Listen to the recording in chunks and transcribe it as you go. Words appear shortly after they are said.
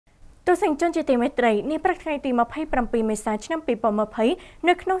ទស្សនិកជនជាទីមេត្រីនេះព្រឹកថ្ងៃទី27មេសាឆ្នាំ2020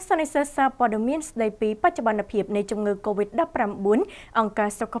នៅក្នុងសន្និសីទសារព័ត៌មានស្ដីពីបច្ចុប្បន្នភាពនៃជំងឺ COVID-19 អង្គការ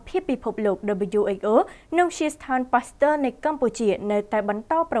សុខភាពពិភពលោក WHO និងវិទ្យាស្ថាន Pasteur នៃកម្ពុជានៅតែបន្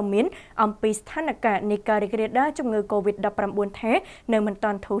តប្រមានអំពីស្ថានភាពនៃការរីករាលដាលជំងឺ COVID-19 ថានៅមិន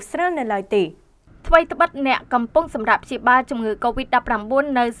ទាន់ធូរស្រាលនៅឡើយទេថ្មីត្បិតអ្នកកំពុងសម្រាប់ព្យាបាលជំងឺ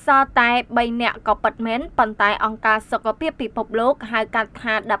COVID-19 នៅសល់តែ3អ្នកក៏ពិតមែនប៉ុន្តែអង្គការសុខភាពពិភពលោកហៅកាត់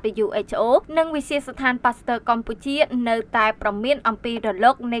ថា WHO និងវិទ្យាស្ថាន Pasteur កម្ពុជានៅតែប្រមានអំពីរល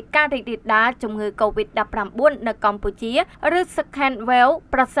កនៃការរីករាលដាលជំងឺ COVID-19 នៅកម្ពុជាឬ second wave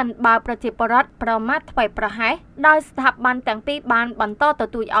ប្រសិនបើប្រជាពលរដ្ឋប្រមាថធ្វេសប្រហែសដោយស្ថាប័នទាំងពីរបានបន្តទ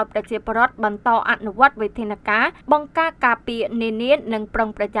ទូចឲ្យប្រជាពលរដ្ឋបន្តអនុវត្តវិធានការបង្ការការពារនានានិងប្រុង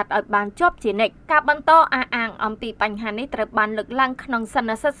ប្រយ័ត្នឲ្យបានជាប់ជានិច្ចការបន្តអះអាងអំពីបញ្ហានេះត្រូវបានលើកឡើងក្នុងសន្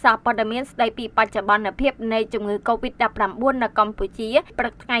និសីទសារព័ត៌មានស្ដីពីបច្ចុប្បន្នភាពនៃជំងឺ COVID-19 នៅកម្ពុជាព្រឹ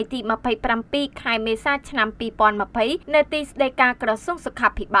កថ្ងៃទី27ខែមេសាឆ្នាំ2020នៅទីស្តីការក្រសួងសុខា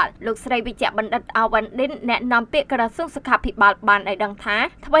ភិបាលលោកស្រីវិជ្ជបណ្ឌិតអាវ៉ាន់ឌិនអ្នកនាំពាក្យក្រសួងសុខាភិបាលបានឲ្យដឹងថា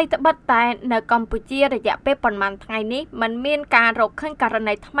ថ្មីត្បិតតែនៅកម្ពុជារយៈពេលប៉ុន្មានថ្ងៃនេះมันមានការរកឃើញករ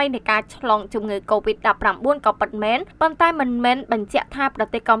ណីថ្មីនៃការឆ្លងជំងឺ COVID-19 ក៏ពិតមែនប៉ុន្តែមិនមែនបញ្ជាក់ថាប្រ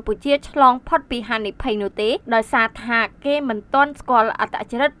ទេសកម្ពុជាឆ្លងផុតពីហានិភ័យនោះទេដោយសារថាគេមិនទាន់ស្គាល់អត្ត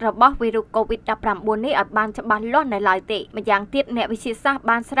ចរិតរបស់វីរុស COVID-19 នេះឲ្យបានច្បាស់លាស់នៅឡើយទេម្យ៉ាងទៀតអ្នកវិទ្យាសាស្ត្រ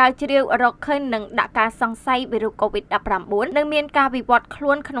បានស្រាវជ្រាវរកឃើញនិងដាក់ការសង្ស័យវីរុស COVID-19 នឹងមានការវិវត្តខ្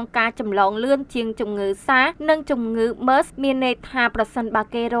លួនក្នុងការចម្លងលឿនជាងជំងឺ SARS និងជំងឺ MERS មានន័យថាប្រសិនបើ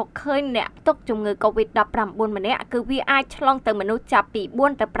គេរកឃើញអ្នកផ្ទុកជំងឺ COVID-19 ម្នាក់គឺវាអាចឆ្លងទៅមនុស្សចាប់ពី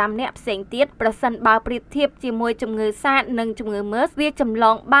4ទៅ5នាក់ផ្សេងទៀតប្រសិនបើប្រៀបធៀបជាមួយជំងឺ SARS និងជំងឺ MERS វាចម្ល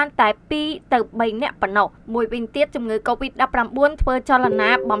ងបានតែ2ទៅ3នាក់ប៉ុណ្ណោះមួយវិញទៀតជំងឺ COVID-19 ធ្វើចលនា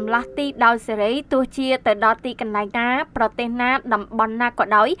បំលាស់ទីដោយសេរីទោះជាទៅដល់ទីកន្លែងណាប្រទេសណាតំបន់ណាក៏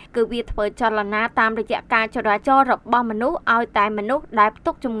ដោយគឺវាធ្វើចលនាតាមរយៈការចរាចររបស់មនុស្សឲ្យតែមនុស្សដែលផ្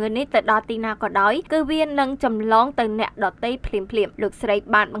ទុកជំងឺនេះទៅដល់ទីណាក៏ដោយគឺវានឹងចម្លងទៅអ្នកដទៃភ្លាមៗលោកស្រី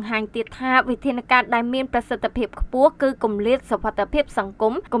បានបង្ហាញទៀតថាវិធានការដែលមានប្រសិទ្ធភាពខ្ពស់គឺគម្លាតសុវត្ថិភាពសង្គ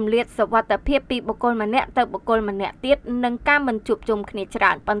មគម្លាតសុវត្ថិភាពពីបុគ្គលម្នាក់ទៅបុគ្គលម្នាក់ទៀតនិងការមិនជួបជុំគ្នាច្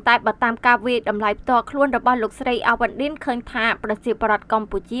រើនប៉ុន្តែបើតាមការវិតម្លៃផ្ទាល់ខ្លួនរបស់លោកស្រីអាវ៉ាន់ឌិនឃើញថាប្រជាពលរដ្ឋកម្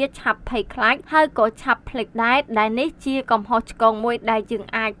ពុជាឆាប់ភ័យខ្លាចហើយក៏ឆាប់ភ្លេចដែរដែលនេះជាកំហុសឆ្គងមួយដែលយើង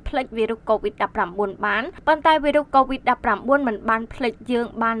អាចភ្លេចវីរុស COVID-19 បានប៉ុន្តែវីរុស COVID-19 មិនបានភ្លេចយើង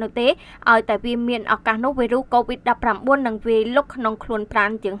បាននោះទេឲ្យតែវាមានឱកាសនោះវីរុស COVID-19 នឹងវាយលុកក្នុងខ្លួនប្រាណ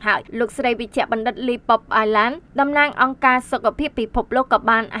យើងហើយលោកស្រីវិជ្ជបណ្ឌិតលីប៉ុបអាឡែនតំណាងអង្គការសុខភាពពិភពលោកក៏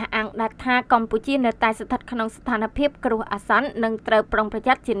បានអះអាងដែរថាកម្ពុជានៅតែស្ថិតក្នុងស្ថានភាពគ្រោះអាសន្ននិងត្រូវប្រុងប្រ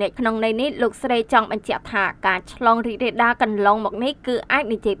យ័ត្នជានិច្ចក្នុងន័យនេះលោកស្រីចង់បញ្ជាក់ថាការឆ្លងរីករាលដាលកន្លងមកនេះគឺអាច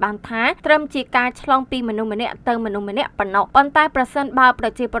និយាយបានថាត្រឹមជាការឆ្លងពីមនុស្សម្នាក់ទៅមនុស្សម្នាក់ប៉ុណ្ណោះប៉ុន្តែប្រសិនបើប្រ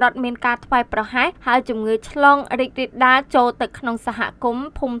ជាពលរដ្ឋមានការធ្វេសប្រហែសហើយជំងឺឆ្លងរីករាលដាលចូលទៅក្នុងសហគមន៍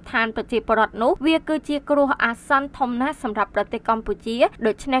ភូមិឋានប្រជាពលរដ្ឋនោះវាគឺជាគ្រោះអាសន្នធំណាស់សម្រាប់ប្រទេសកម្ពុជា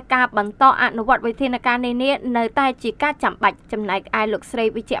ដូច្នេះការបន្តអនុវត្តវិធានការនានានៅតែជាការចាំបាច់ចំណែកឯលោកស្រី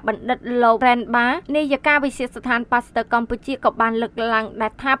វិជ្ជបណ្ឌិតឡូរ៉ែនបានាយិកាវិទ្យាស្ថាន Pasteur កម្ពុជាក៏បានលើកឡើងដែ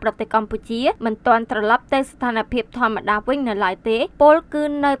រថាប្រទេសកម្ពុជាមិនទាន់ត្រឡប់ទៅស្ថានភាពធម្មតាវិញនៅឡើយទេពលគឺ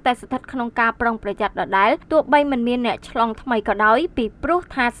នៅតែស្ថិតក្នុងការប្រុងប្រយ័ត្នដដែលទោះបីមិនមានអ្នកឆ្លងថ្មីក៏ដោយពីព្រោះ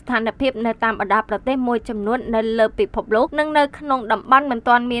ថាស្ថានភាពនៅតាមបណ្ដាប្រទេសមួយចំនួននៅលើពិភពលោកនិងនៅក្នុងតំបន់មិន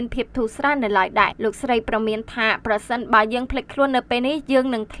ទាន់មានភាពធូរស្រាលនៅឡើយដែរលោកស្រីប្រមានថាប្រសិនបើយើងភ្លេចខ្លួននៅពេលនេះយើង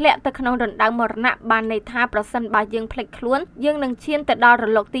នឹងធ្លាក់ទៅក្នុងរណ្ដៅមរណៈបានន័យថាប្រសិនបើយើងភ្លេចខ្លួនយើងនឹងឈានទៅដល់រ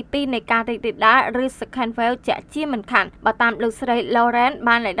លកទី2នៃការរីករាលដាលឬ second wave ជាក់ជាមិនខានបើតាមលោកស្រី Lauren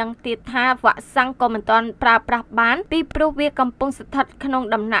បានឲ្យដឹងទៀតថាវ៉ាក់សាំងក៏មិនទាន់ប្រើប្រាស់បានពីព្រោះវាកំពុងស្ថិតក្នុង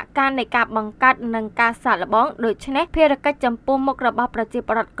ដំណាក់កាលនៃការបង្កើតនិងការសាកល្បងដូច្នេះភារកិច្ចចំពោះមុខរបស់ប្រជាព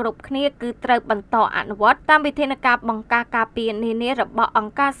លរដ្ឋគ្រប់គ្នាគឺត្រូវបន្តអនុវត្តតាមវិធានការបង្ការការពារនានារបស់អ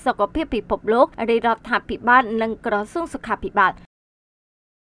ង្គការសុខភាពពិភពលោករាជរដ្ឋាភិបាលនិងក្រសួងសុខាភិបាល